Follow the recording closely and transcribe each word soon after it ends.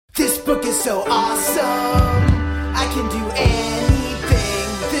book is so awesome. I can do anything.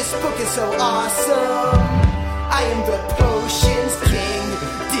 This book is so awesome. I am the potions king.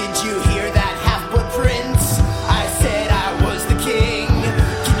 Did you hear that, Half-Blood Prince? I said I was the king.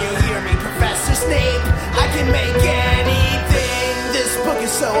 Can you hear me, Professor Snape? I can make anything. This book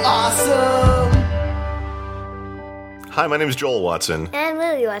is so awesome. Hi, my name is Joel Watson. And I'm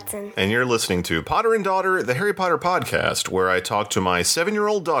Lily Watson. And you're listening to Potter and Daughter, the Harry Potter podcast, where I talk to my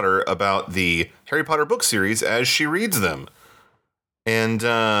 7-year-old daughter about the Harry Potter book series as she reads them. And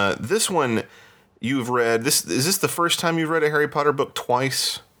this one you've read. Is this the first time you've read a Harry Potter book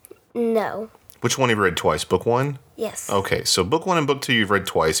twice? No. Which one have you read twice? Book 1? Yes. Okay, so book 1 and book 2 you've read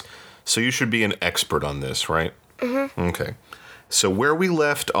twice, so you should be an expert on this, right? Mm-hmm. Okay. So where we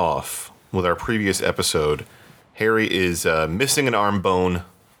left off with our previous episode, Harry is missing an arm bone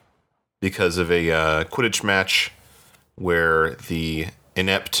because of a Quidditch match where the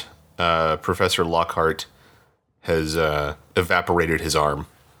inept Professor Lockhart has evaporated his arm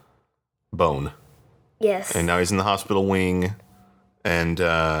bone. Yes. And now he's in the hospital wing, and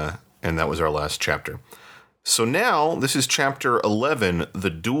that was our last chapter. So now, this is chapter 11, The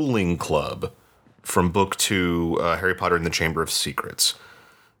Dueling Club, from book 2, Harry Potter and the Chamber of Secrets.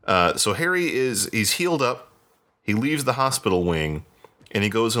 So Harry he's healed up. He leaves the hospital wing, and he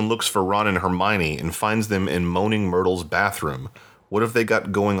goes and looks for Ron and Hermione and finds them in Moaning Myrtle's bathroom. What have they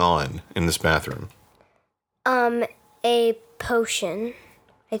got going on in this bathroom? A potion,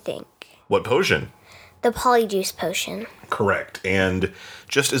 I think. What potion? The Polyjuice Potion. Correct. And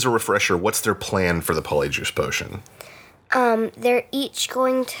just as a refresher, what's their plan for the Polyjuice Potion? They're each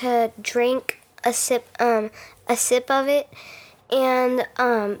going to drink a sip of it, and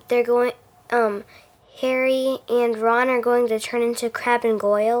they're going. Harry and Ron are going to turn into Crabbe and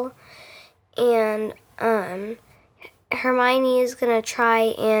Goyle, and Hermione is going to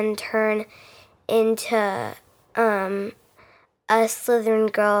try and turn into a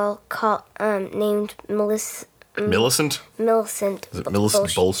Slytherin girl called named Millicent. Millicent? Millicent. Is it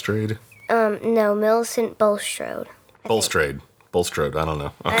Millicent Bulstrode? No, Millicent Bulstrode. Bulstrode, I don't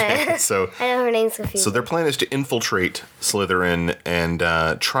know. Okay, so I know her name's confusing. So their plan is to infiltrate Slytherin and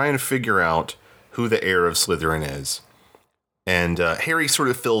try and figure out who the heir of Slytherin is. And Harry sort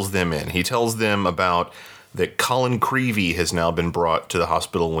of fills them in. He tells them about that Colin Creevey has now been brought to the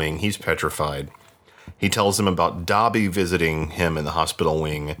hospital wing. He's petrified. He tells them about Dobby visiting him in the hospital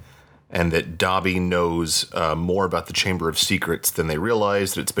wing, and that Dobby knows more about the Chamber of Secrets than they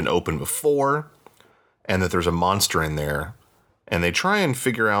realize, that it's been opened before, and that there's a monster in there. And they try and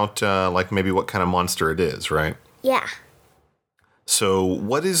figure out, maybe what kind of monster it is, right? Yeah. So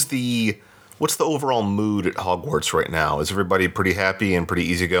what's the overall mood at Hogwarts right now? Is everybody pretty happy and pretty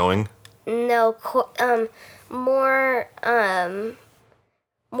easygoing? No, more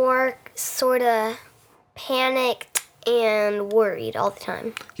sort of panicked and worried all the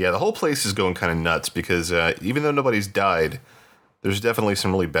time. Yeah, the whole place is going kind of nuts because even though nobody's died, there's definitely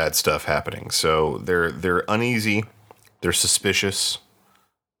some really bad stuff happening. So they're uneasy, they're suspicious,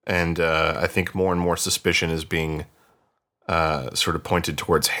 and I think more and more suspicion is being sort of pointed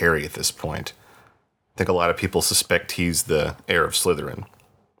towards Harry at this point. I think a lot of people suspect he's the heir of Slytherin.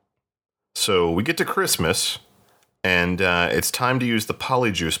 So we get to Christmas, and it's time to use the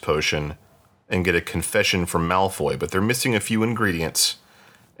Polyjuice Potion and get a confession from Malfoy, but they're missing a few ingredients,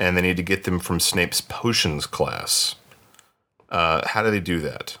 and they need to get them from Snape's potions class. How do they do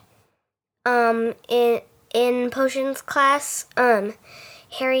that? In potions class,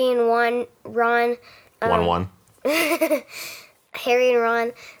 Harry and Ron. Harry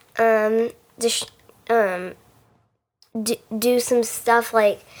and Ron, just do some stuff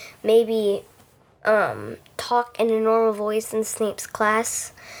like maybe talk in a normal voice in Snape's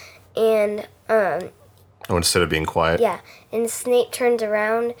class, and instead of being quiet? Yeah, and Snape turns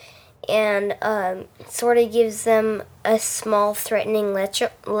around and sort of gives them a small threatening lecture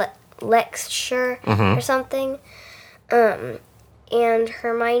or something, and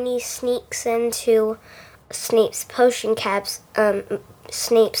Hermione sneaks into Snape's potion cabinet.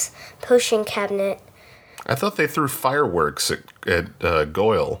 I thought they threw fireworks at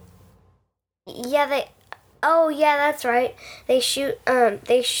Goyle. Yeah, that's right. They shoot a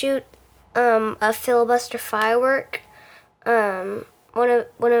filibuster firework. One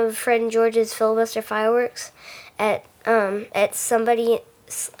of friend George's filibuster fireworks at somebody in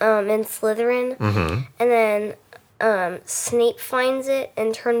Slytherin, mm-hmm. and then Snape finds it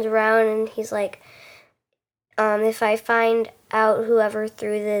and turns around and he's like, if I find out whoever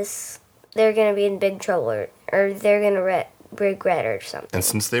threw this, they're gonna be in big trouble, or they're gonna regret or something. And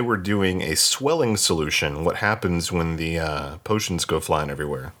since they were doing a swelling solution, what happens when the potions go flying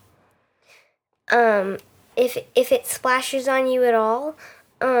everywhere? if it splashes on you at all,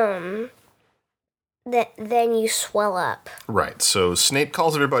 then you swell up. Right. So Snape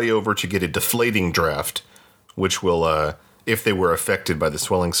calls everybody over to get a deflating draft, which will, if they were affected by the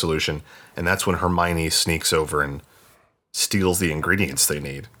swelling solution, and that's when Hermione sneaks over and steals the ingredients they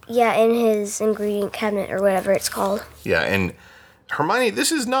need. Yeah, in his ingredient cabinet or whatever it's called. Yeah, and Hermione,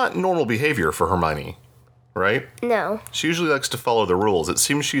 this is not normal behavior for Hermione, right? No. She usually likes to follow the rules. It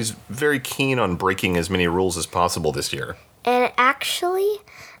seems she's very keen on breaking as many rules as possible this year. And actually,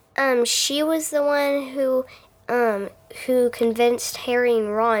 she was the one who convinced Harry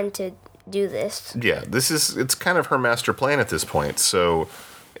and Ron to do this. Yeah, it's kind of her master plan at this point, so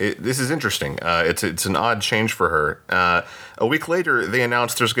this is interesting. It's an odd change for her. A week later, they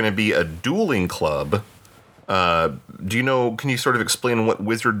announced there's going to be a dueling club. Can you sort of explain what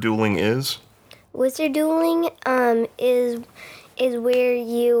wizard dueling is? Wizard dueling is where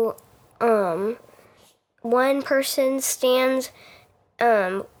you one person stands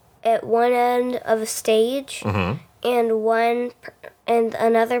at one end of a stage, and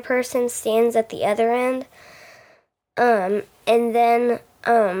another person stands at the other end, and then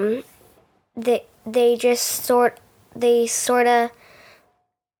they sort of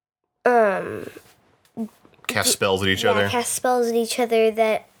cast spells at each other. Cast spells at each other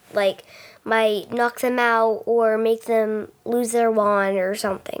that might knock them out or make them lose their wand or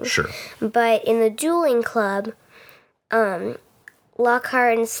something. Sure. But in the dueling club,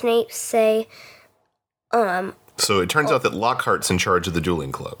 Lockhart and Snape say, So it turns out that Lockhart's in charge of the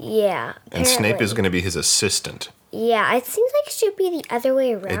dueling club. Yeah. And Snape is going to be his assistant. Yeah, it seems like it should be the other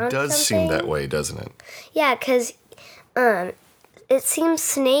way around. It does seem that way, doesn't it? Yeah, because it seems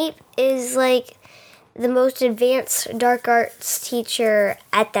Snape is the most advanced dark arts teacher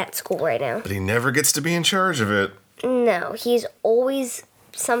at that school right now. But he never gets to be in charge of it. No, he's always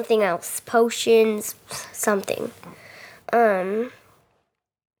something else. Potions, something. And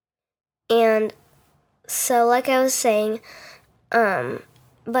so like I was saying,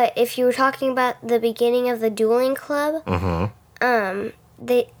 but if you were talking about the beginning of the dueling club,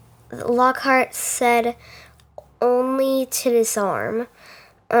 Lockhart said only to disarm,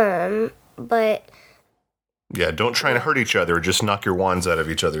 but yeah, don't try and hurt each other, just knock your wands out of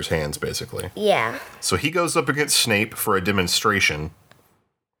each other's hands, basically. Yeah. So he goes up against Snape for a demonstration,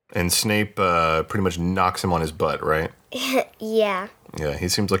 and Snape pretty much knocks him on his butt, right? Yeah. Yeah, he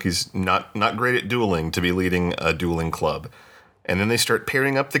seems like he's not great at dueling to be leading a dueling club. And then they start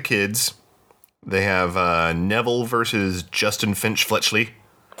pairing up the kids. They have Neville versus Justin Finch Fletchley.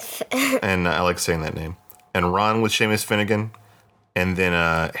 And I like saying that name. And Ron with Seamus Finnegan. And then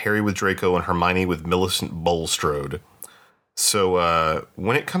Harry with Draco and Hermione with Millicent Bulstrode. So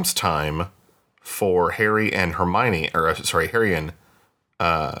when it comes time for Harry and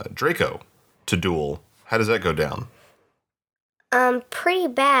Draco to duel, how does that go down? Pretty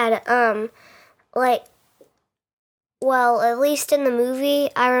bad. Well, at least in the movie,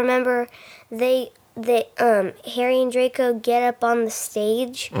 I remember Harry and Draco get up on the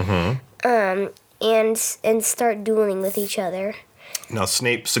stage, and start dueling with each other. Now,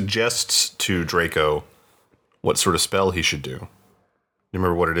 Snape suggests to Draco what sort of spell he should do. You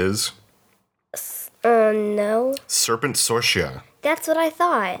remember what it is? No. Serpent Sorcia. That's what I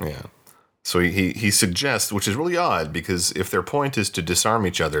thought. Yeah. So he suggests, which is really odd, because if their point is to disarm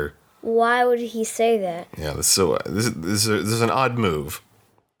each other... Why would he say that? Yeah, this is an odd move.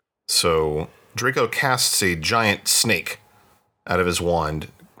 So Draco casts a giant snake out of his wand,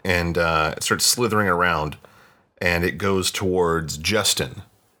 and it starts slithering around, and it goes towards Justin.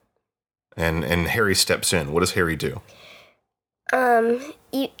 And Harry steps in. What does Harry do?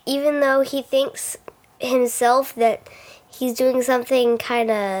 Even though he thinks himself that he's doing something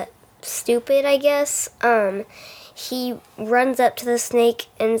kind of stupid, I guess, he runs up to the snake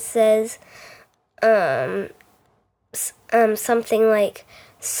and says something like,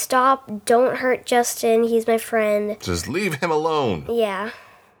 "Stop, don't hurt Justin, he's my friend. Just leave him alone." Yeah.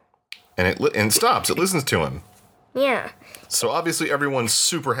 And it stops. It listens to him. Yeah. So obviously everyone's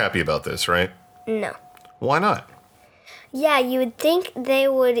super happy about this, right? No. Why not? Yeah, you would think they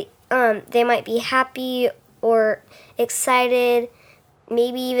might be happy or excited,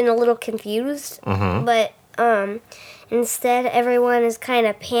 maybe even a little confused, but instead everyone is kind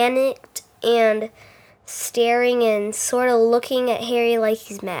of panicked and staring and sort of looking at Harry like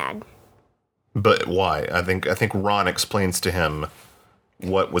he's mad. But why? I think Ron explains to him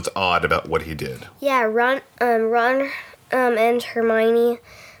what was odd about what he did. Yeah, Ron and Hermione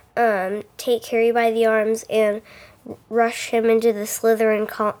take Harry by the arms and rush him into the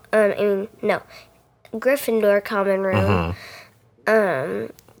Gryffindor common room.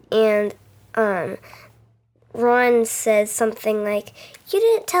 And Ron says something like, "You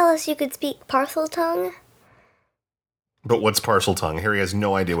didn't tell us you could speak parcel tongue?" But what's parcel tongue? Harry has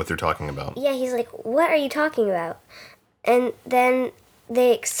no idea what they're talking about. Yeah, he's like, "What are you talking about?" And then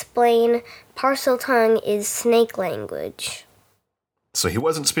they explain parcel tongue is snake language. So he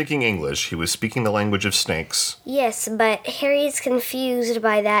wasn't speaking English, he was speaking the language of snakes. Yes, but Harry's confused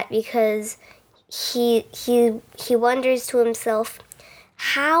by that because he wonders to himself,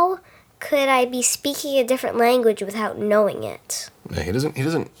 how could I be speaking a different language without knowing it?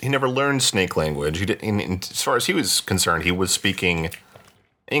 He never learned snake language. As far as he was concerned, he was speaking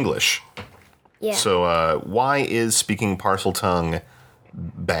English. Yeah. So why is speaking parcel tongue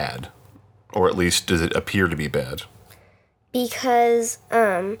bad? Or at least does it appear to be bad? Because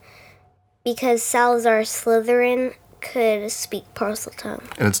Salazar Slytherin could speak parcel tongue.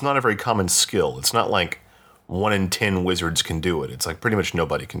 And it's not a very common skill. It's not like 1 in 10 wizards can do it. It's like pretty much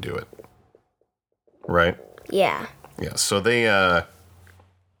nobody can do it. Right? Yeah. Yeah, so they're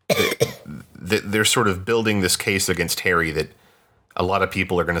sort of building this case against Harry that a lot of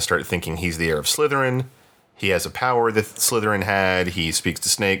people are going to start thinking he's the heir of Slytherin. He has a power that Slytherin had. He speaks to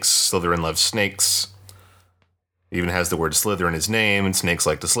snakes. Slytherin loves snakes. He even has the word slither in his name, and snakes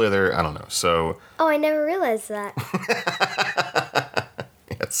like to slither. I don't know, so... Oh, I never realized that.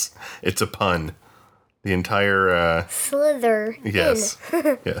 Yes, it's a pun. The entire... Slither. Yes.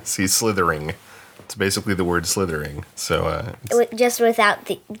 Yes, he's slithering. It's basically the word slithering. So just without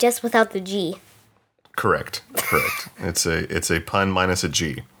the G. Correct. It's a pun minus a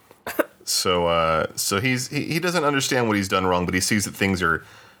G. So he doesn't understand what he's done wrong, but he sees that things are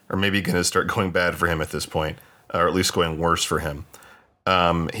maybe going to start going bad for him at this point, or at least going worse for him.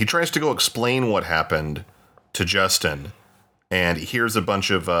 He tries to go explain what happened to Justin, and he hears a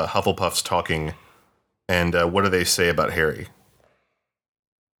bunch of Hufflepuffs talking. And what do they say about Harry?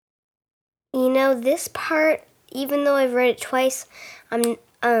 You know, this part, even though I've read it twice,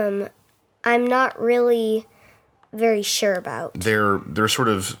 I'm not really very sure about. They're sort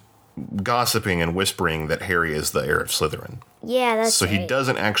of gossiping and whispering that Harry is the heir of Slytherin. Yeah, that's so right. He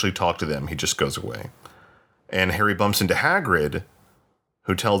doesn't actually talk to them. He just goes away. And Harry bumps into Hagrid,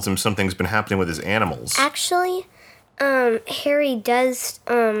 who tells him something's been happening with his animals. Actually, Harry does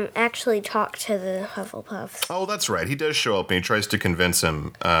actually talk to the Hufflepuffs. Oh, that's right. He does show up and he tries to convince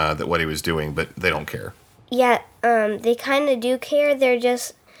him that what he was doing, but they don't care. Yeah, they kind of do care. They're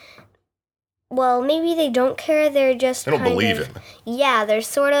just... Well, maybe they don't care. They're just They don't believe him. Yeah, they're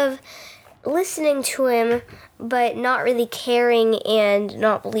sort of listening to him, but not really caring and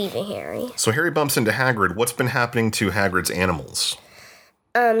not believing Harry. So Harry bumps into Hagrid. What's been happening to Hagrid's animals?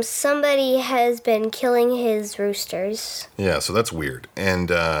 Somebody has been killing his roosters. Yeah, so that's weird. And,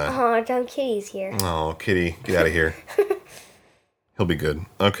 Oh, Tom Kitty's here. Oh, Kitty, get out of here. He'll be good.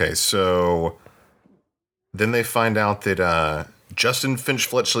 Okay, so... Then they find out that, Justin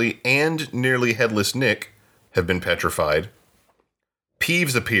Finch-Fletchley and nearly headless Nick have been petrified.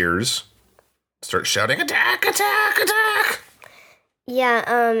 Peeves appears, starts shouting, "Attack, attack, attack!"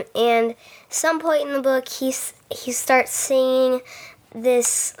 Yeah, and some point in the book, he starts singing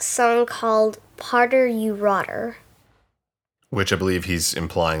this song called Potter You Rotter. Which I believe he's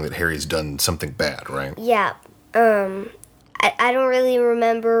implying that Harry's done something bad, right? Yeah, I don't really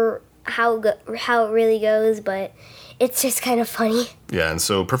remember how it really goes, but it's just kind of funny. Yeah, and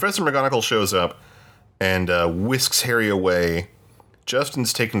so Professor McGonagall shows up and whisks Harry away.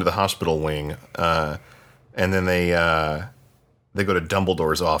 Justin's taken to the hospital wing, and then they go to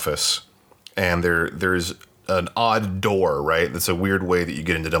Dumbledore's office, and there's an odd door, right? That's a weird way that you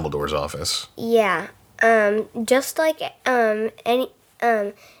get into Dumbledore's office. Yeah, just like any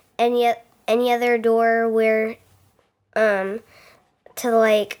other door where to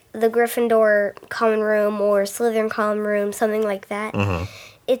like the Gryffindor common room or Slytherin common room, something like that. Mm-hmm.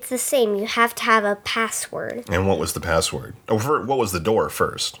 It's the same. You have to have a password. And what was the password? What was the door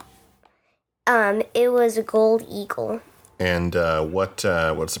first? It was a gold eagle. And what's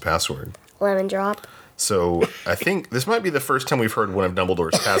the password? Lemon drop. So I think this might be the first time we've heard one of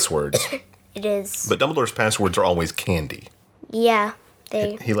Dumbledore's passwords. It is. But Dumbledore's passwords are always candy. Yeah,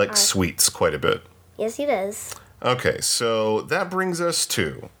 he likes sweets quite a bit. Yes, he does. Okay, so that brings us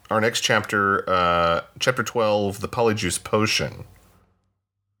to our next chapter, chapter 12, the Polyjuice Potion.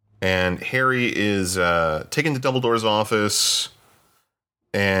 And Harry is taken to Dumbledore's office,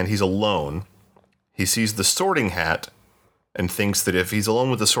 and he's alone. He sees the Sorting Hat and thinks that if he's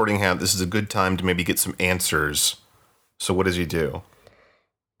alone with the Sorting Hat, this is a good time to maybe get some answers. So what does he do?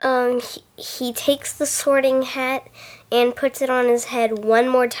 He takes the Sorting Hat and puts it on his head one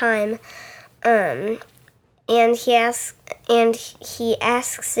more time, and he asks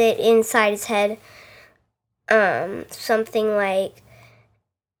it inside his head, something like,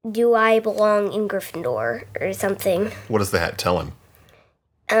 "Do I belong in Gryffindor?" or something. What does the hat tell him?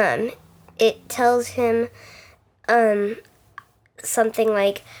 It tells him, something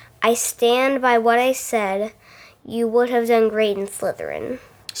like, "I stand by what I said. You would have done great in Slytherin."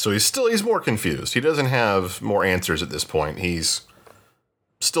 So he's more confused. He doesn't have more answers at this point. He's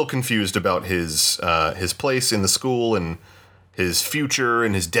still confused about his place in the school and his future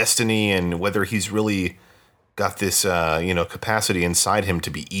and his destiny and whether he's really got this capacity inside him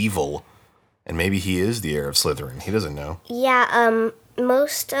to be evil, and maybe he is the heir of Slytherin. He doesn't know. Yeah.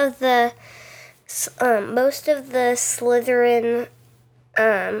 Most of the Slytherin,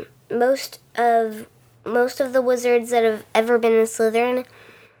 most of the wizards that have ever been in Slytherin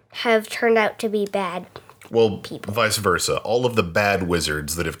have turned out to be bad. Well, people. Vice versa. All of the bad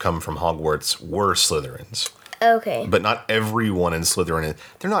wizards that have come from Hogwarts were Slytherins. Okay. But not everyone in Slytherin.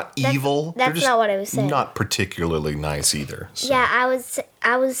 They're not evil. That's They're just not what I was saying. Not particularly nice either. So. Yeah, I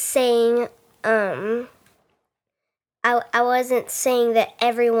was saying, I wasn't saying that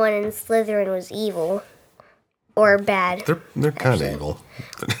everyone in Slytherin was evil or bad. They're kind of evil.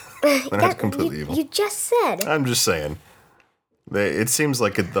 They're not completely evil. You just said. I'm just saying. It seems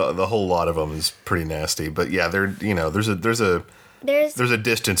like the whole lot of them is pretty nasty, but yeah, there's a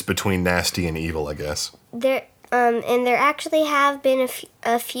distance between nasty and evil, I guess. And there actually have been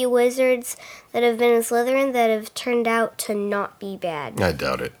a few wizards that have been in Slytherin that have turned out to not be bad. I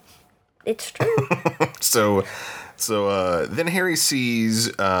doubt it. It's true. So then Harry sees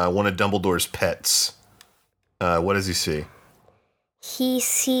one of Dumbledore's pets. What does he see? He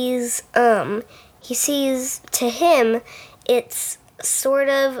sees to him, it's sort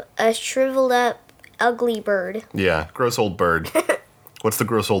of a shriveled up, ugly bird. Yeah, gross old bird. What's the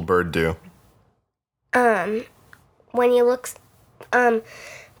gross old bird do? When he looks,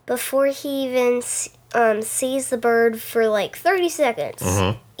 before he even sees the bird for like 30 seconds,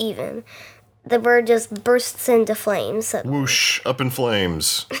 even, the bird just bursts into flames. Whoosh, up in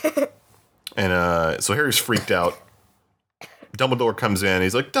flames. And so Harry's freaked out. Dumbledore comes in.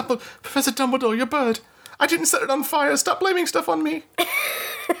 He's like, Professor Dumbledore, your bird. I didn't set it on fire. Stop blaming stuff on me.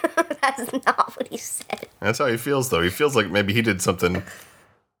 That's not what he said. That's how he feels, though. He feels like maybe he did something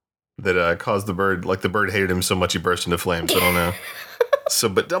that caused the bird, like the bird hated him so much he burst into flames. I don't know.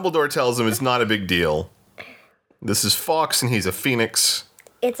 But Dumbledore tells him it's not a big deal. This is Fawkes, and he's a phoenix.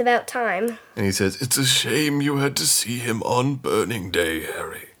 It's about time. And he says, "It's a shame you had to see him on Burning Day,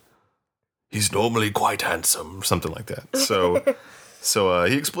 Harry. He's normally quite handsome," something like that. So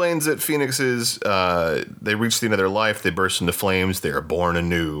he explains that phoenixes, they reach the end of their life, they burst into flames, they are born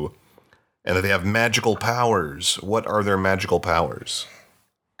anew, and that they have magical powers. What are their magical powers?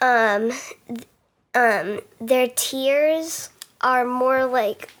 Their tears are more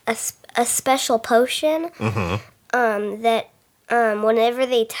like a special potion. That whenever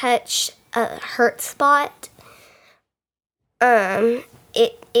they touch a hurt spot,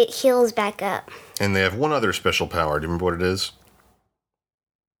 it heals back up. And they have one other special power. Do you remember what it is?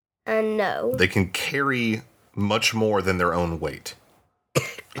 No. They can carry much more than their own weight.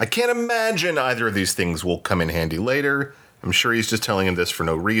 I can't imagine either of these things will come in handy later. I'm sure he's just telling him this for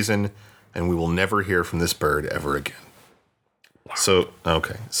no reason, and we will never hear from this bird ever again. Yeah. So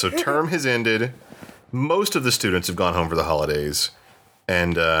term has ended. Most of the students have gone home for the holidays,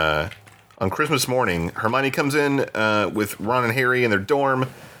 and on Christmas morning, Hermione comes in with Ron and Harry in their dorm,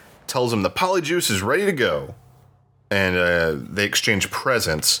 tells them the Polyjuice is ready to go, and they exchange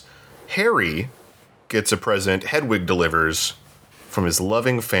presents. Harry gets a present Hedwig delivers from his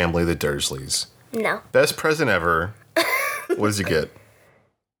loving family, the Dursleys. No. Best present ever. What does he get?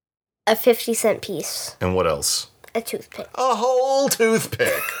 A 50-cent piece. And what else? A toothpick. A whole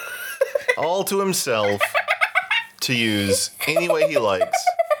toothpick. All to himself to use any way he likes.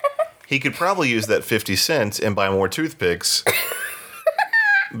 He could probably use that 50 cents and buy more toothpicks.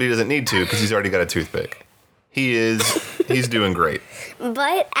 But he doesn't need to because he's already got a toothpick. He's doing great.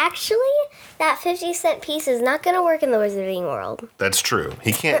 But actually, that 50-cent piece is not going to work in the Wizarding world. That's true.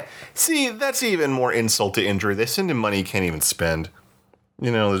 He can't... See, that's even more insult to injury. They send him money he can't even spend.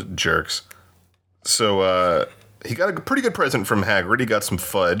 You know, jerks. So, he got a pretty good present from Hagrid. He got some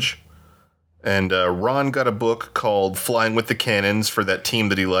fudge. And Ron got a book called Flying with the Cannons for that team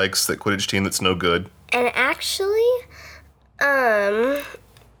that he likes, that Quidditch team that's no good. And actually, the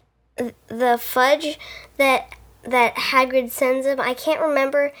fudge that Hagrid sends him, I can't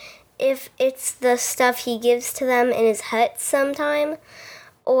remember if it's the stuff he gives to them in his hut sometime,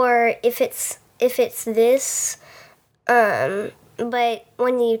 or if it's this. But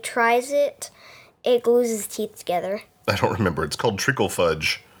when he tries it, It glues his teeth together. I don't remember. It's called treacle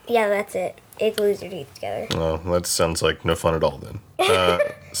fudge. Yeah, that's it. It glues your teeth together. Oh, that sounds like no fun at all then.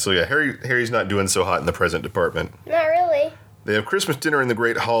 So yeah, Harry's not doing so hot in the present department. Not really. They have Christmas dinner in the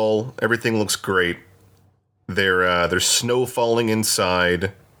Great Hall. Everything looks great. There's snow falling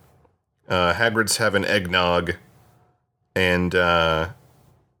inside. Hagrid's having eggnog. And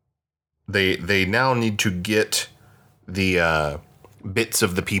they now need to get the bits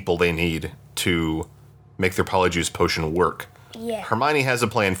of the people they need to make their Polyjuice Potion work. Yeah. Hermione has a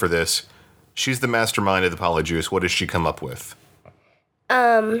plan for this. She's the mastermind of the Polyjuice. What does she come up with?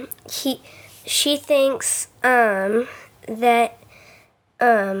 She thinks that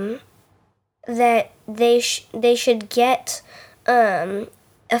they should get a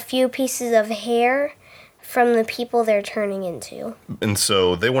few pieces of hair from the people they're turning into. And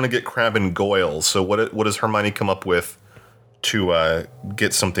so they want to get Crabbe and Goyle. So what does Hermione come up with to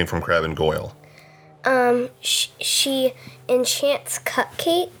get something from Crabbe and Goyle? She enchants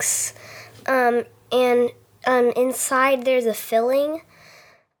cupcakes, and inside there's a filling,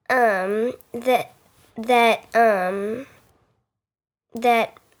 that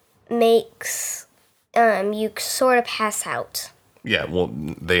makes, you sort of pass out. Yeah, well,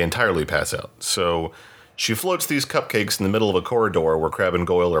 they entirely pass out. So she floats these cupcakes in the middle of a corridor where Crabbe and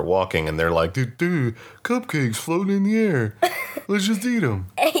Goyle are walking, and they're like, dude, cupcakes floating in the air. Let's just eat them.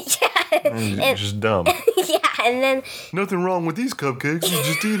 Yeah. Just dumb. Yeah, and then... Nothing wrong with these cupcakes, you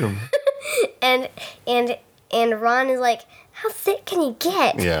just eat them. And Ron is like, how thick can you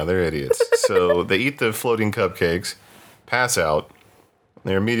get? Yeah, they're idiots. So they eat the floating cupcakes, pass out.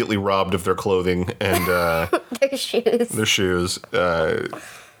 They're immediately robbed of their clothing and Their shoes. Their shoes.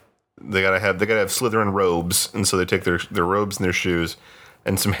 They gotta have Slytherin robes, and so they take their robes and their shoes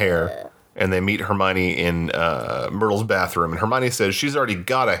and some hair, and they meet Hermione in Myrtle's bathroom. And Hermione says she's already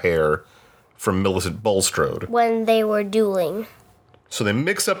got a hair from Millicent Bulstrode When they were dueling. So they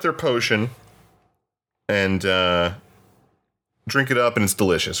mix up their potion and drink it up, and it's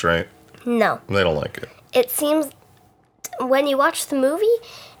delicious, right? No. They don't like it. It seems, when you watch the movie,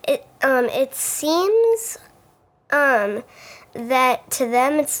 it seems that to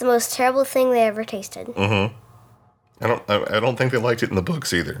them it's the most terrible thing they ever tasted. Mm-hmm. I don't think they liked it in the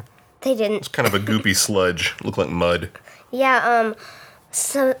books either. They didn't. It's kind of a goopy sludge. Looked like mud. Yeah.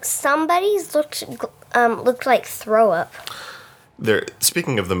 So somebody's looked like throw up.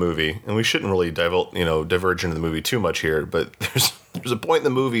 Speaking of the movie, and we shouldn't really diverge into the movie too much here, but there's a point in the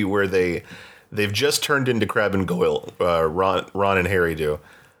movie where they've just turned into Crabbe and Goyle. Ron and Harry do,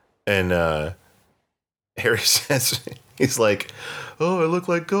 and Harry says, he's like, "Oh, I look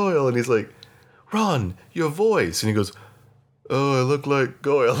like Goyle," and he's like, "Ron, your voice," and he goes, "Oh, I look like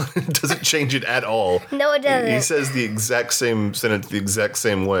Goyle." It doesn't change it at all. No, it doesn't. He says the exact same sentence the exact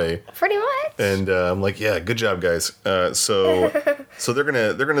same way. Pretty much. And I'm like, yeah, good job, guys. So they're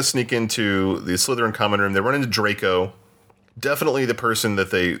gonna sneak into the Slytherin common room. They run into Draco, definitely the person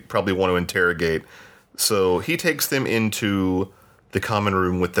that they probably want to interrogate. So he takes them into the common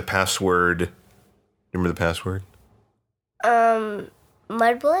room with the password. Remember the password?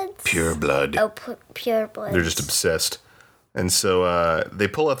 Mudbloods? Pure blood. Oh, pure blood. They're just obsessed. And so they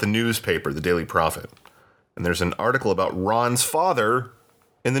pull out the newspaper, the Daily Prophet. And there's an article about Ron's father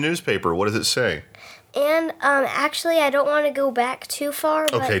in the newspaper. What does it say? And actually, I don't want to go back too far.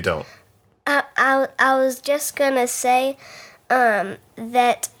 But Okay, don't. I was just gonna say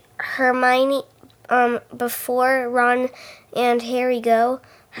that Hermione, before Ron and Harry go,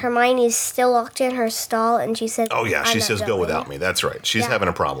 Hermione's still locked in her stall, and she says, Oh, yeah, she not says go going." without me. That's right. She's having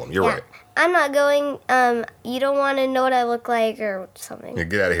a problem. You're Yeah. right. I'm not going. You don't want to know what I look like or something. Yeah,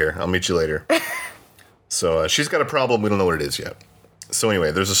 get out of here. I'll meet you later. So she's got a problem. We don't know what it is yet. So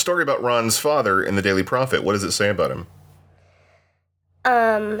anyway, there's a story about Ron's father in the Daily Prophet. What does it say about him?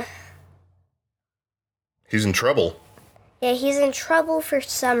 He's in trouble. Yeah, he's in trouble for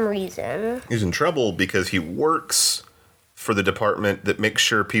some reason. He's in trouble because he works for the department that makes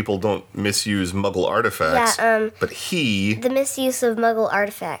sure people don't misuse Muggle artifacts. Yeah, but the misuse of Muggle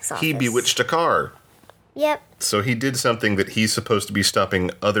artifacts office. he bewitched a car. Yep. So he did something that he's supposed to be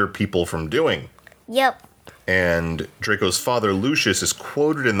stopping other people from doing. Yep. And Draco's father, Lucius, is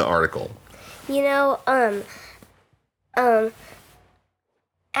quoted in the article. You know,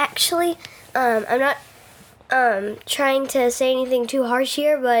 actually, I'm not, trying to say anything too harsh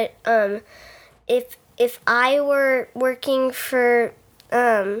here, but, if I were working for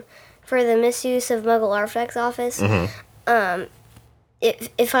the misuse of Muggle artifacts office, Mm-hmm.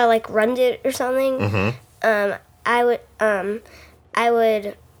 if I like runned it or something, Mm-hmm. I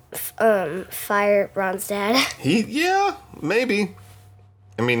would fire Ron's dad. Yeah, maybe.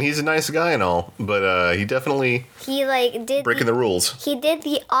 I mean, he's a nice guy and all, but he definitely did breaking the rules. He did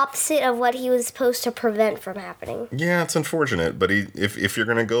the opposite of what he was supposed to prevent from happening. Yeah, it's unfortunate, but if you're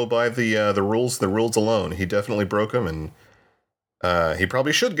gonna go by the rules alone, he definitely broke them, and he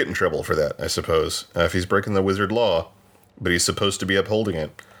probably should get in trouble for that, I suppose, if he's breaking the wizard law, but he's supposed to be upholding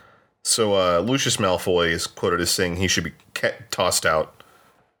it. So Lucius Malfoy is quoted as saying he should be tossed out.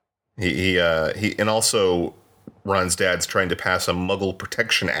 He and also Ron's dad's trying to pass a Muggle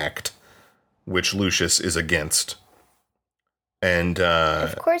Protection Act, which Lucius is against. And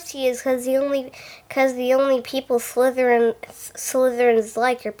of course he is, because the only people Slytherins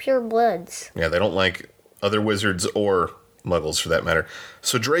like are pure bloods. Yeah, they don't like other wizards or Muggles for that matter.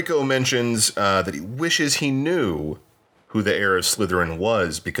 So Draco mentions that he wishes he knew who the heir of Slytherin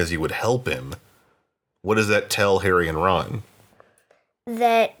was because he would help him. What does that tell Harry and Ron?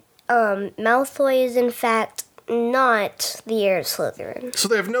 That Malfoy is in fact not the heir of Slytherin. So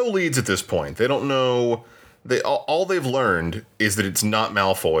they have no leads at this point. They don't know. All they've learned is that it's not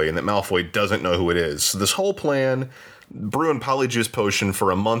Malfoy and that Malfoy doesn't know who it is. So this whole plan, brewing Polyjuice Potion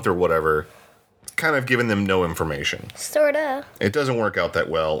for a month or whatever, kind of given them no information. Sorta. It doesn't work out that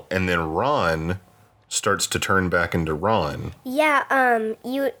well. And then Ron starts to turn back into Ron. Yeah,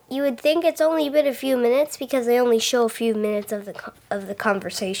 you would think it's only been a few minutes because they only show a few minutes of the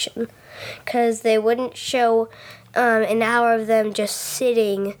conversation, because they wouldn't show an hour of them just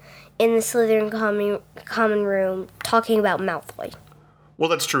sitting in the Slytherin common room talking about Malfoy. Well,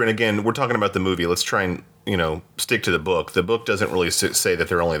 that's true. And again, we're talking about the movie. Let's try and stick to the book. The book doesn't really say that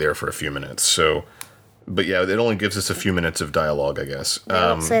they're only there for a few minutes. So, but yeah, it only gives us a few minutes of dialogue, I guess. They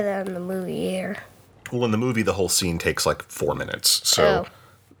don't say that in the movie here. Well, in the movie, the whole scene takes like 4 minutes. So,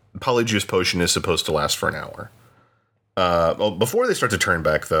 Polyjuice Potion is supposed to last for an hour. Before they start to turn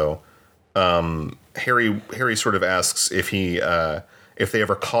back, though, Harry sort of asks if they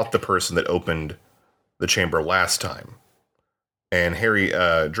ever caught the person that opened the chamber last time. And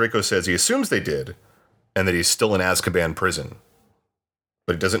Draco says he assumes they did, and that he's still in Azkaban prison.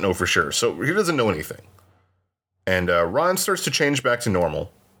 But he doesn't know for sure, so he doesn't know anything. And Ron starts to change back to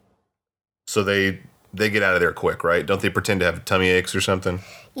normal. So they get out of there quick, right? Don't they pretend to have tummy aches or something?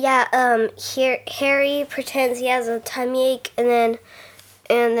 Yeah, Harry pretends he has a tummy ache, and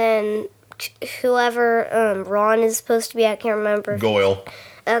then whoever Ron is supposed to be, I can't remember. Goyle.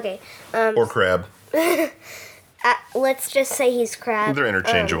 Okay. Or Crab. Let's just say he's Crab. They're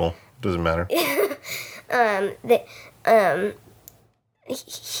interchangeable. Doesn't matter.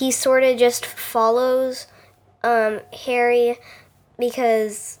 He sort of just follows Harry,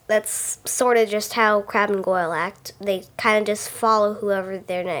 because that's sort of just how Crab and Goyle act. They kind of just follow whoever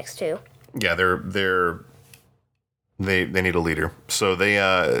they're next to. Yeah, they need a leader. So they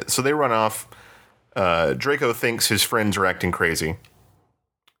run off. Draco thinks his friends are acting crazy.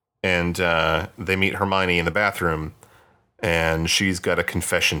 And they meet Hermione in the bathroom, and she's got a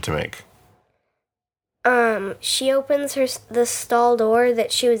confession to make. She opens the stall door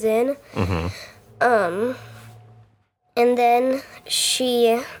that she was in. Mm-hmm. And then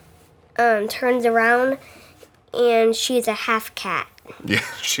she turns around, and she's a half cat. Yeah,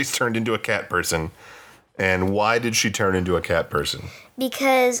 she's turned into a cat person. And why did she turn into a cat person?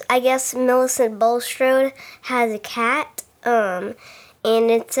 Because I guess Millicent Bulstrode has a cat, and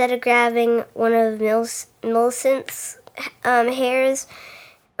instead of grabbing one of Millicent's hairs,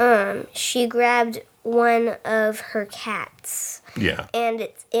 she grabbed one of her cats. Yeah. And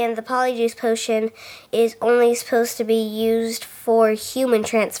the Polyjuice Potion is only supposed to be used for human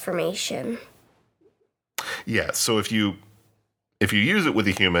transformation. Yeah, so if you use it with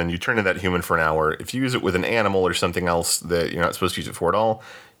a human, you turn into that human for an hour. If you use it with an animal or something else that you're not supposed to use it for at all,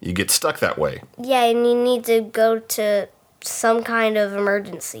 you get stuck that way. Yeah, and you need to go to some kind of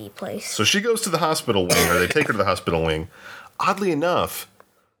emergency place. So she goes to the hospital wing, or they take her to the hospital wing. Oddly enough,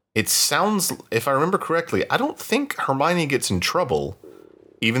 it sounds, if I remember correctly, I don't think Hermione gets in trouble,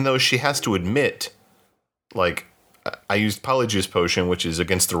 even though she has to admit, like, I used Polyjuice Potion, which is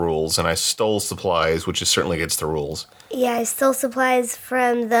against the rules, and I stole supplies, which is certainly against the rules. Yeah, I stole supplies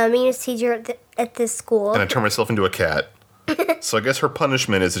from the meanest teacher at this school. And I turned myself into a cat. So I guess her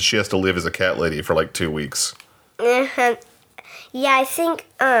punishment is that she has to live as a cat lady for like 2 weeks. Yeah, I think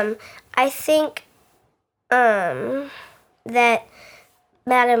that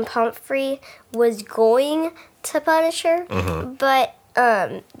Madame Pomfrey was going to punish her, mm-hmm. but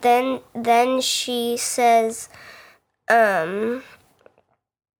then she says,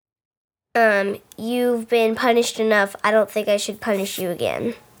 you've been punished enough. I don't think I should punish you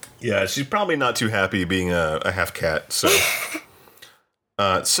again. Yeah, she's probably not too happy being a half cat. So,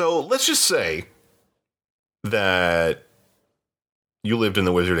 so let's just say that you lived in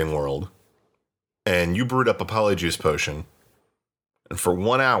the wizarding world, and you brewed up a Polyjuice Potion, and for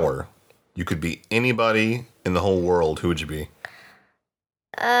 1 hour, you could be anybody in the whole world, who would you be?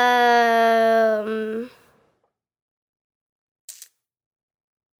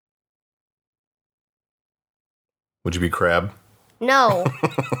 Would you be Crab? No.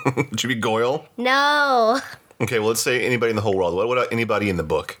 Would you be Goyle? No. Okay, well, let's say anybody in the whole world. What about anybody in the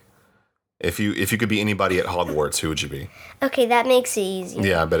book? If you could be anybody at Hogwarts, who would you be? Okay, that makes it easier.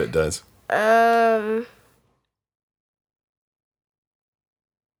 Yeah, I bet it does.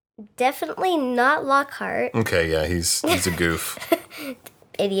 Definitely not Lockhart. Okay, yeah, he's a goof.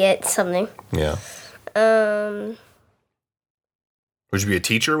 Idiot, something. Yeah. Would you be a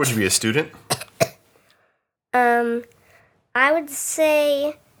teacher? Would you be a student? I would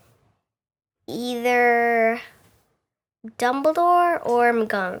say either Dumbledore or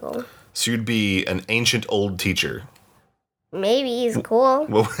McGonagall. So you'd be an ancient old teacher. Maybe he's cool.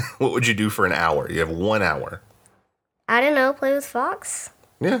 What would you do for an hour? You have 1 hour. I don't know, play with Fox?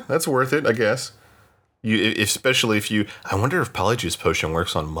 Yeah, that's worth it, I guess. Especially if you... I wonder if Polyjuice Potion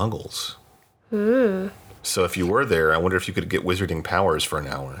works on muggles. So if you were there, I wonder if you could get wizarding powers for an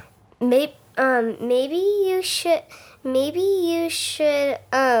hour. Maybe you should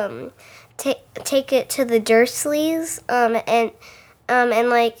take it to the Dursleys and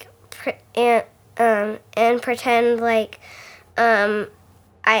pretend like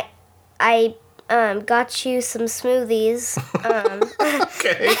I got you some smoothies.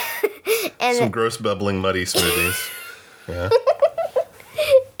 Okay. And some gross bubbling muddy smoothies. Yeah.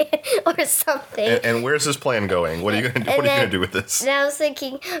 or something. And where's this plan going? What are you gonna do with this? And I was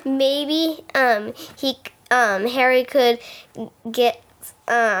thinking maybe Harry could get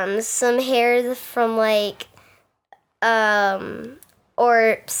some hairs from like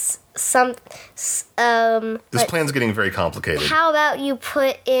this plan's getting very complicated. How about you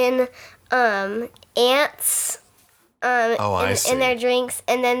put in ants in their drinks,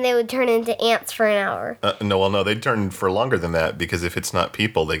 and then they would turn into ants for an hour? No, they'd turn for longer than that, because if it's not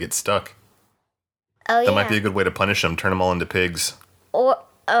people, they get stuck. Oh, yeah. That might be a good way to punish them. Turn them all into pigs. Or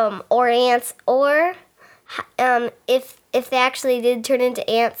ants, or if they actually did turn into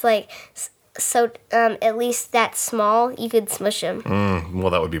ants, like at least that small, you could smush them. Well,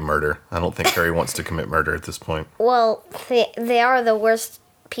 that would be murder. I don't think Harry wants to commit murder at this point. Well, they are the worst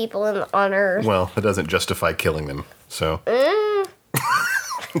people on Earth. Well, it doesn't justify killing them, so...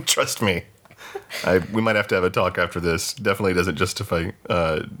 Trust me. We might have to have a talk after this. Definitely doesn't justify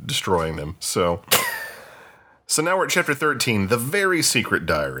destroying them. So now we're at chapter 13, The Very Secret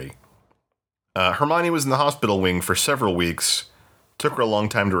Diary. Hermione was in the hospital wing for several weeks. Took her a long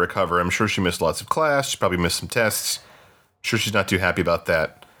time to recover. I'm sure she missed lots of class. She probably missed some tests. I'm sure she's not too happy about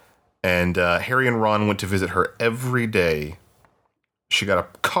that. And Harry and Ron went to visit her every day. She got a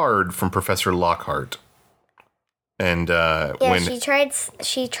card from Professor Lockhart. And she tries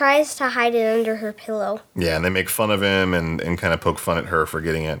to hide it under her pillow. Yeah, and they make fun of him and kind of poke fun at her for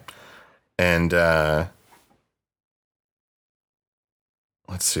getting it. And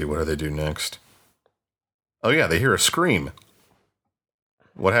let's see, what do they do next? Oh yeah, they hear a scream.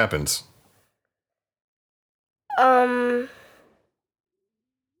 What happens? They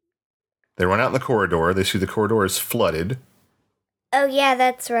run out in the corridor. They see the corridor is flooded. Oh yeah,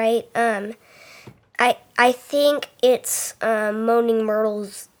 that's right. I think it's Moaning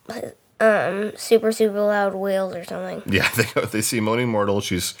Myrtle's super loud wails or something. Yeah, they see Moaning Myrtle.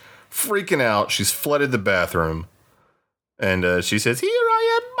 She's freaking out. She's flooded the bathroom. And she says, "Here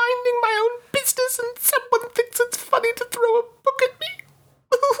I am minding my own business, and someone thinks it's funny to throw a book at me."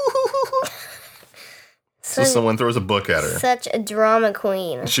 So someone throws a book at her. Such a drama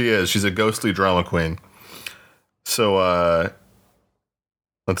queen. She is. She's a ghostly drama queen. So,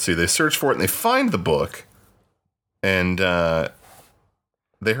 let's see. They search for it, and they find the book. And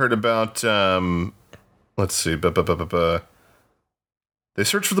they heard about, let's see. They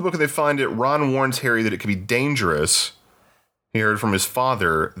search for the book, and they find it. Ron warns Harry that it could be dangerous. He heard from his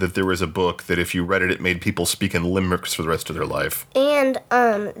father that there was a book that if you read it, it made people speak in limericks for the rest of their life. And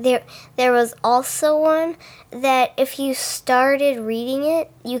there was also one that if you started reading it,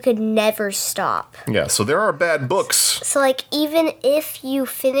 you could never stop. Yeah, so there are bad books. So, like, even if you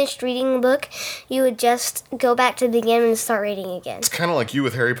finished reading the book, you would just go back to the beginning and start reading again. It's kind of like you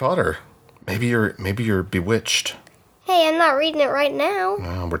with Harry Potter. Maybe you're bewitched. Hey, I'm not reading it right now.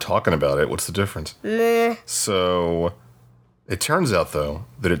 We're talking about it. What's the difference? Meh. So... It turns out, though,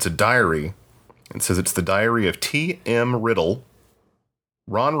 that it's a diary. It says it's the diary of T.M. Riddle.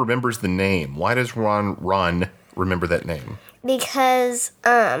 Ron remembers the name. Why does Ron remember that name? Because,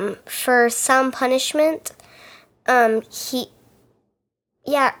 for some punishment, he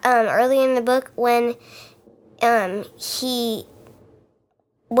Yeah, early in the book when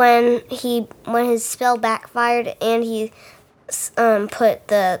his spell backfired and he put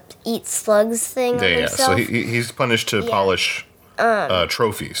the eat slugs thing on Yeah. So himself. he's punished to polish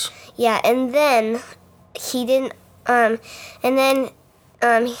trophies. Yeah, and then he didn't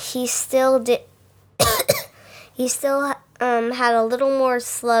he still did he still had a little more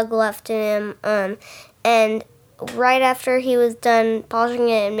slug left in him, and right after he was done polishing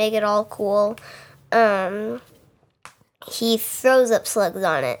it and make it all cool, he throws up slugs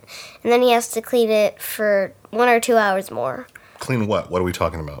on it, and then he has to clean it for 1 or 2 hours more. Clean what? What are we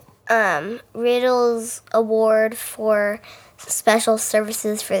talking about? Riddle's award for special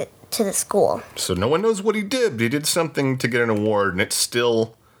services to the school. So no one knows what he did, but he did something to get an award, and it's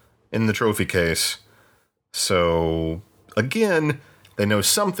still in the trophy case. So, again, they know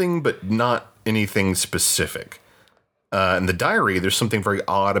something, but not anything specific. In the diary, there's something very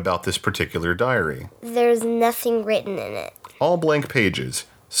odd about this particular diary. There's nothing written in it. All blank pages.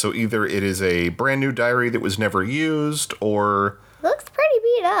 So either it is a brand new diary that was never used, or... Looks pretty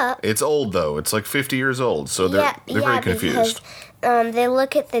beat up. It's old, though. It's like 50 years old, so they're very confused. Because, they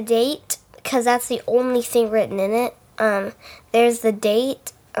look at the date, because that's the only thing written in it. There's the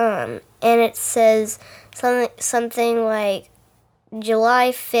date, and it says something like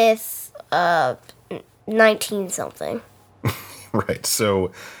July 5th, 19-something. Right,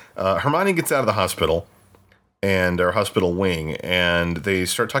 so Hermione gets out of the hospital, and our hospital wing, and they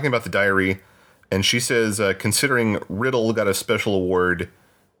start talking about the diary, and she says, considering Riddle got a special award,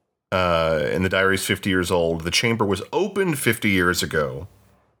 and the diary's 50 years old, the chamber was opened 50 years ago,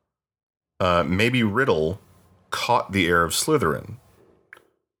 maybe Riddle caught the heir of Slytherin.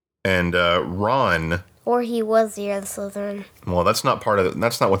 And Ron... Or he was the heir of Slytherin. Well, that's not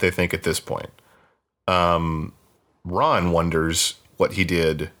what they think at this point. Ron wonders what he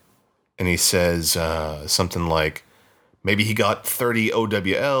did, and he says something like, maybe he got 30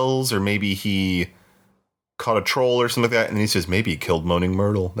 OWLs, or maybe he caught a troll or something like that, and he says maybe he killed Moaning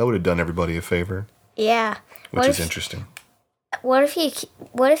Myrtle. That would have done everybody a favor. Yeah. Which is interesting. What if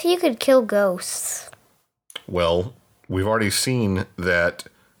you could kill ghosts? Well, we've already seen that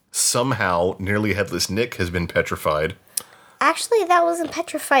somehow Nearly Headless Nick has been petrified. Actually, that wasn't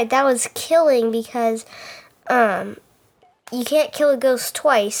petrified. That was killing, because you can't kill a ghost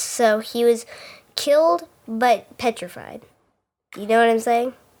twice, so he was killed but petrified. You know what I'm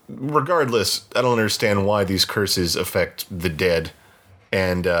saying? Regardless, I don't understand why these curses affect the dead,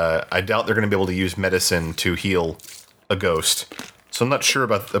 and I doubt they're going to be able to use medicine to heal a ghost. So I'm not sure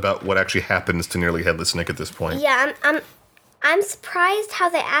about what actually happens to Nearly Headless Nick at this point. Yeah, I'm surprised how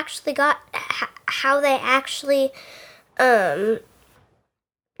they actually got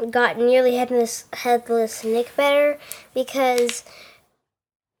Nearly Headless Nick better, because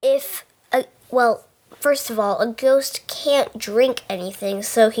first of all, a ghost can't drink anything,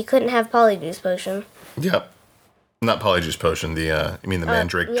 so he couldn't have Polyjuice Potion. Yep. Not Polyjuice Potion, you mean the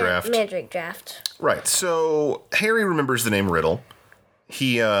Mandrake Draft? Mandrake Draft. Right, so Harry remembers the name Riddle.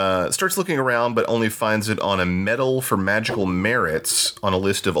 He starts looking around, but only finds it on a medal for magical merits on a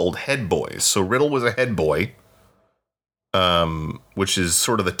list of old head boys. So Riddle was a head boy, which is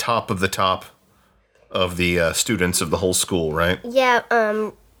sort of the top of the students of the whole school, right? Yeah,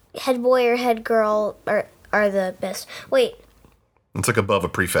 head boy or head girl are the best. Wait. It's like above a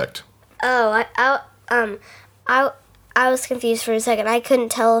prefect. Oh, I was confused for a second. I couldn't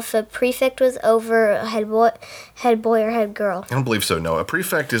tell if a prefect was over a head boy or head girl. I don't believe so, no. A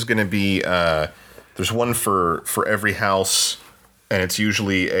prefect is going to be, there's one for every house, and it's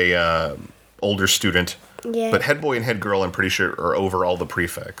usually a older student. Yeah. But head boy and head girl, I'm pretty sure, are over all the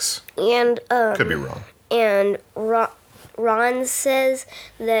prefects. And, could be wrong. And Ron says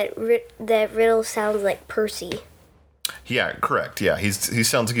that Riddle sounds like Percy. Yeah, correct. Yeah, he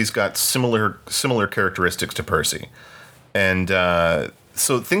sounds like he's got similar characteristics to Percy. And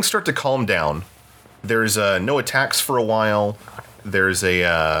so things start to calm down. There's no attacks for a while. There's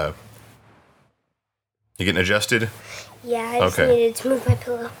a... You getting adjusted? Yeah, I just needed to move my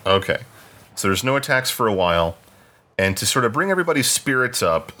pillow. Okay. So there's no attacks for a while. And to sort of bring everybody's spirits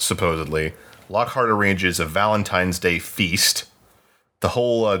up, supposedly, Lockhart arranges a Valentine's Day feast. The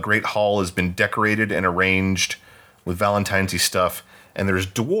whole Great Hall has been decorated and arranged with Valentine's-y stuff. And there's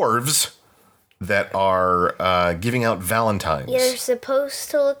dwarves that are giving out Valentines. Yeah, they're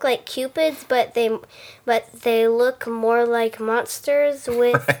supposed to look like Cupids, but they look more like monsters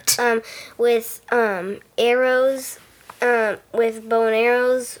with right. With arrows, with bow and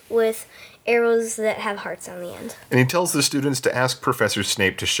arrows, with arrows that have hearts on the end. And he tells the students to ask Professor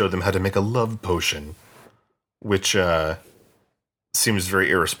Snape to show them how to make a love potion, which seems very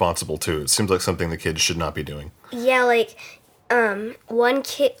irresponsible too. It seems like something the kids should not be doing. Yeah, like one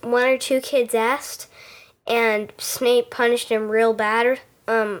or two kids asked, and Snape punished him real bad.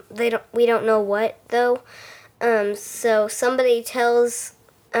 We don't know what though. So somebody tells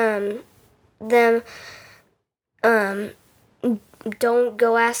them don't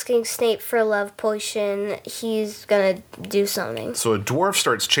go asking Snape for a love potion. He's gonna do something. So a dwarf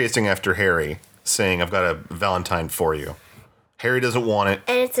starts chasing after Harry, saying, "I've got a Valentine for you." Harry doesn't want it.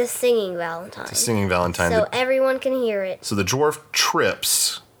 And it's a singing Valentine. It's a singing Valentine. So everyone can hear it. So the dwarf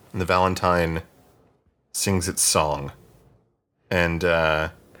trips, and the Valentine sings its song. And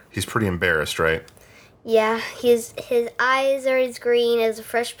he's pretty embarrassed, right? Yeah, his eyes are as green as a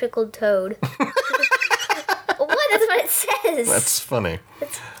fresh pickled toad. What? That's what it says. That's funny.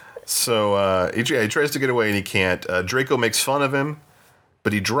 So he tries to get away and he can't. Draco makes fun of him,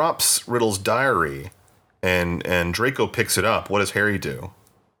 but he drops Riddle's diary. And Draco picks it up. What does Harry do?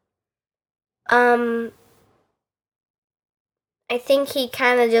 I think he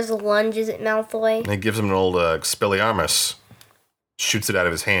kind of just lunges at Malfoy. And he gives him an old Expelliarmus. Shoots it out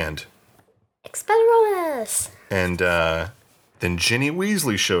of his hand. Expelliarmus! And then Ginny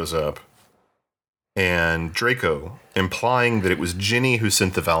Weasley shows up. And Draco, implying that it was Ginny who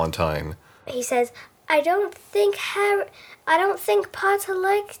sent the Valentine. He says, I don't think Potter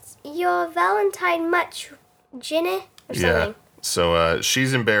liked your Valentine much, Ginny, or something. Yeah. So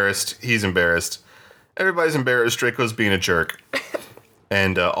she's embarrassed. He's embarrassed. Everybody's embarrassed. Draco's being a jerk.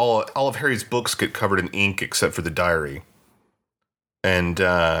 And all of Harry's books get covered in ink except for the diary. And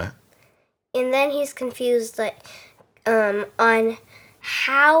then he's confused, like, on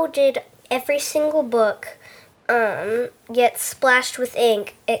how did every single book get splashed with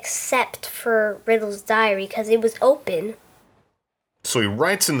ink except for Riddle's diary, because it was open. So he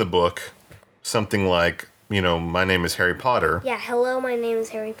writes in the book something like, my name is Harry Potter. Yeah, hello, my name is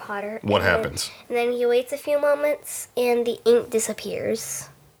Harry Potter. What happens? And then he waits a few moments, and the ink disappears.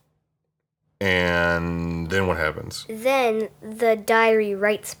 And then what happens? Then the diary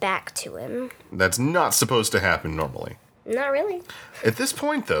writes back to him. That's not supposed to happen normally. Not really. At this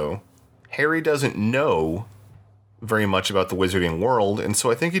point, though, Harry doesn't know very much about the wizarding world, and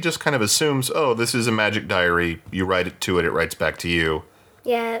so I think he just kind of assumes, oh, this is a magic diary, you write it to it, it writes back to you.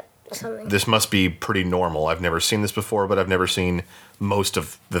 Yeah, something. This must be pretty normal. I've never seen this before, but I've never seen most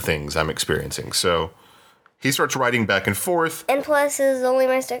of the things I'm experiencing. So he starts writing back and forth. And plus, this is only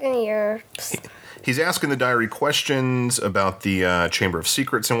my second year. He's asking the diary questions about the Chamber of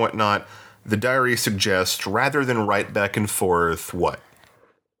Secrets and whatnot. The diary suggests, rather than write back and forth, what?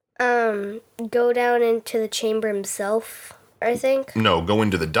 Go down into the chamber himself, I think. No, go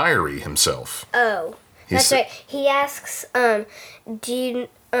into the diary himself. Oh, that's right. He asks, can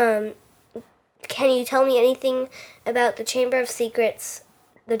you tell me anything about the Chamber of Secrets?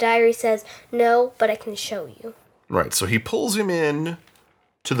 The diary says, no, but I can show you. Right, so he pulls him in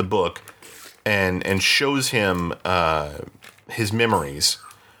to the book and shows him his memories,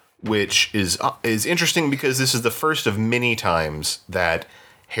 which is interesting because this is the first of many times that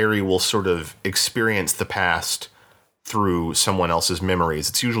Harry will sort of experience the past through someone else's memories.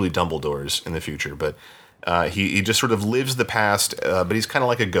 It's usually Dumbledore's in the future, but he just sort of lives the past, but he's kind of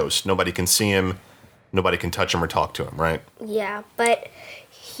like a ghost. Nobody can see him, nobody can touch him or talk to him, right? Yeah, but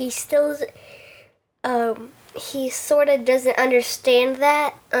he still, he sort of doesn't understand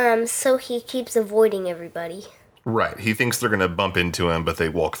that, so he keeps avoiding everybody. Right, he thinks they're going to bump into him, but they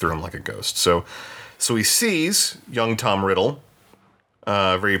walk through him like a ghost. So he sees young Tom Riddle,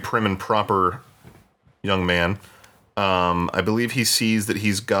 a very prim and proper young man. I believe he sees that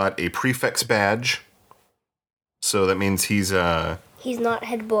he's got a prefect's badge. So that means he's not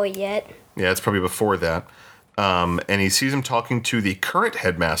head boy yet. Yeah, it's probably before that. And he sees him talking to the current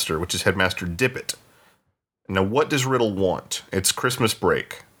headmaster, which is Headmaster Dippet. Now, what does Riddle want? It's Christmas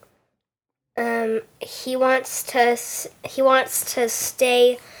break. He wants to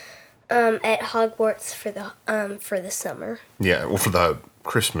stay at Hogwarts for the summer. Yeah, well, for the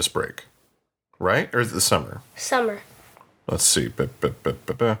Christmas break, right? Or is it the summer? Summer. Let's see.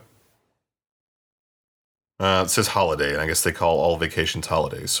 It says holiday, and I guess they call all vacations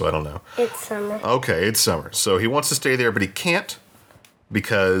holidays, so I don't know. It's summer. Okay, it's summer. So he wants to stay there, but he can't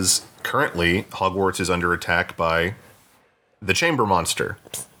because currently Hogwarts is under attack by the Chamber Monster.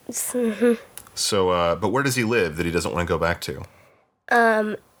 Mm-hmm. So, but where does he live that he doesn't want to go back to?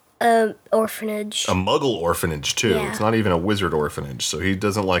 Orphanage. A Muggle orphanage too. Yeah. It's not even a wizard orphanage, so he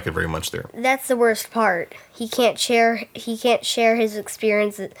doesn't like it very much there. That's the worst part. He can't share his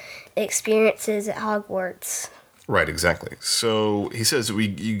experiences at Hogwarts. Right, exactly. So he says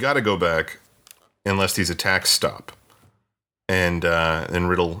you got to go back unless these attacks stop. and then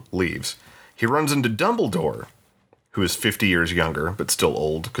Riddle leaves. He runs into Dumbledore, who is 50 years younger, but still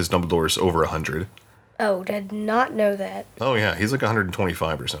old, because Dumbledore's over 100. Oh, did not know that. Oh, yeah, he's like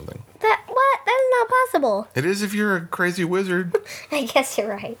 125 or something. What? That is not possible. It is if you're a crazy wizard. I guess you're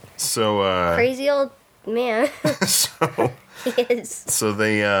right. So, Crazy old man. so... He is. So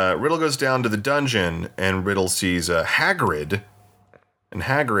Riddle goes down to the dungeon, and Riddle sees Hagrid, and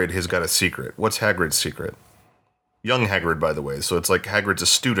Hagrid has got a secret. What's Hagrid's secret? Young Hagrid, by the way. So it's like Hagrid's a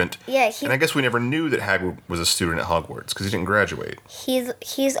student. Yeah, and I guess we never knew that Hagrid was a student at Hogwarts because he didn't graduate.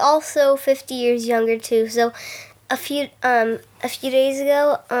 He's also 50 years younger too. So a few days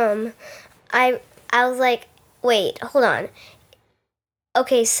ago, I was like, wait, hold on.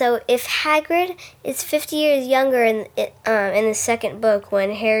 Okay, so if Hagrid is 50 years younger in the second book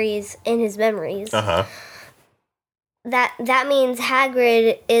when Harry's in his memories, that means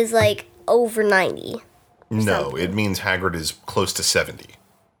Hagrid is like over 90. No, it means Hagrid is close to 70.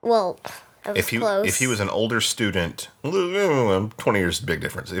 Well, that was close. If he was an older student, 20 years is a big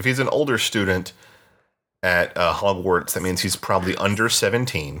difference. If he's an older student at Hogwarts, that means he's probably under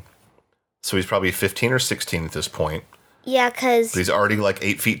 17. So he's probably 15 or 16 at this point. Yeah, because... But he's already like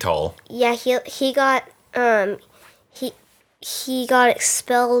 8 feet tall. Yeah, he got he got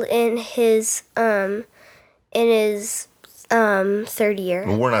expelled in his third year.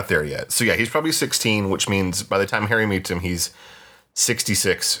 Well, we're not there yet. So yeah, he's probably 16, which means by the time Harry meets him, he's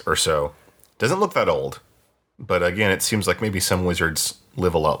 66 or so. Doesn't look that old. But again, it seems like maybe some wizards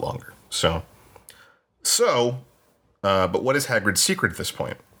live a lot longer. But what is Hagrid's secret at this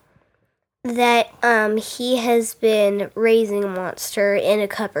point? That he has been raising a monster in a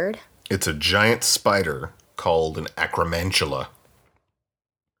cupboard. It's a giant spider called an acromantula.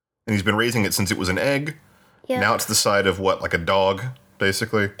 And he's been raising it since it was an egg. Yep. Now it's the size of what, like a dog,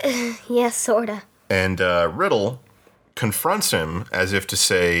 basically? Yeah, sorta. And Riddle confronts him as if to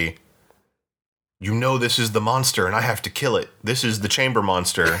say, you know this is the monster and I have to kill it. This is the chamber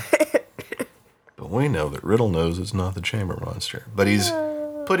monster. But we know that Riddle knows it's not the chamber monster. But he's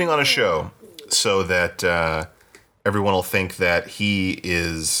putting on a show so that everyone will think that he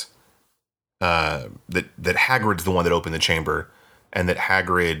is that Hagrid's the one that opened the chamber, and that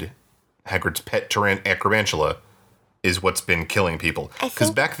Hagrid's pet acromantula is what's been killing people.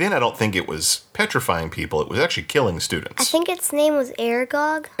 Because back then I don't think it was petrifying people, it was actually killing students. I think its name was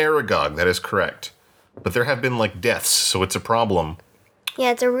Aragog. Aragog, that is correct. But there have been like deaths, so it's a problem.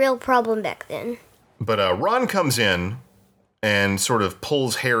 Yeah, it's a real problem back then. But Ron comes in and sort of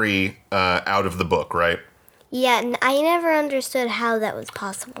pulls Harry out of the book, right? Yeah, I never understood how that was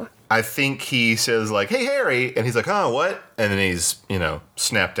possible. I think he says, like, hey, Harry, and he's like, oh, what? And then he's,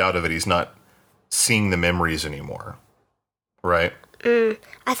 snapped out of it. He's not seeing the memories anymore, right?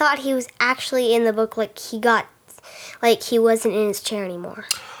 I thought he was actually in the book, he wasn't in his chair anymore.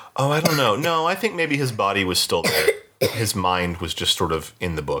 Oh, I don't know. No, I think maybe his body was still there. His mind was just sort of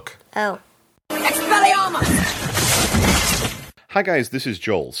in the book. Oh. Hi guys, this is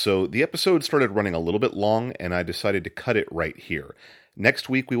Joel. So the episode started running a little bit long, and I decided to cut it right here. Next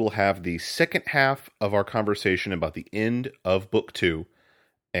week we will have the second half of our conversation about the end of Book 2,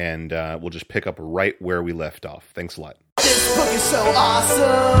 and we'll just pick up right where we left off. Thanks a lot. This book is so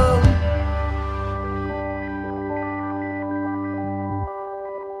awesome.